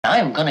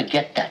I'm gonna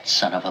get that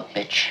son of a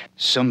bitch.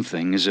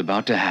 Something is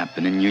about to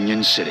happen in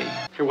Union City.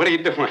 Hey, what are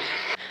you doing?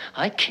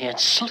 I can't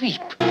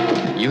sleep.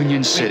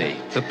 Union City,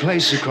 the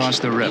place across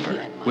the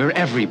river, where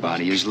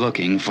everybody is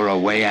looking for a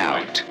way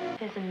out.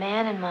 There's a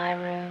man in my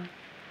room.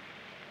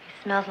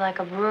 He smells like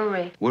a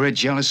brewery. Where a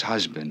jealous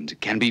husband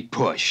can be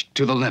pushed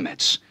to the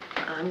limits.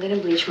 I'm gonna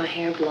bleach my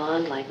hair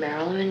blonde like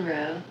Marilyn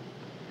Monroe.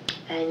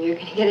 And you're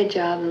gonna get a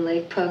job in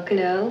Lake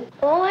Pocono.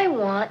 All I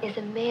want is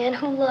a man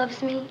who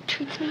loves me,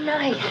 treats me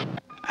nice.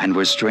 And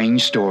where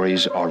strange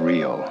stories are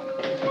real.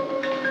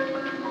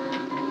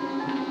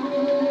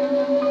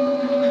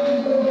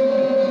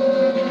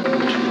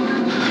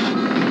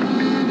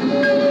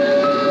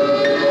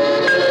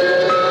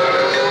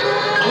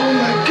 Oh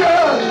my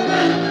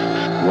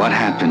God! What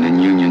happened in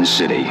Union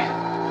City?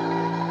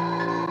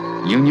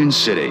 Union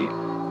City,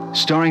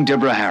 starring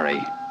Deborah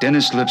Harry,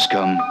 Dennis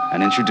Lipscomb,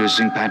 and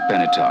introducing Pat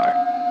Benatar,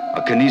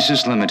 a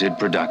Kinesis Limited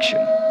production.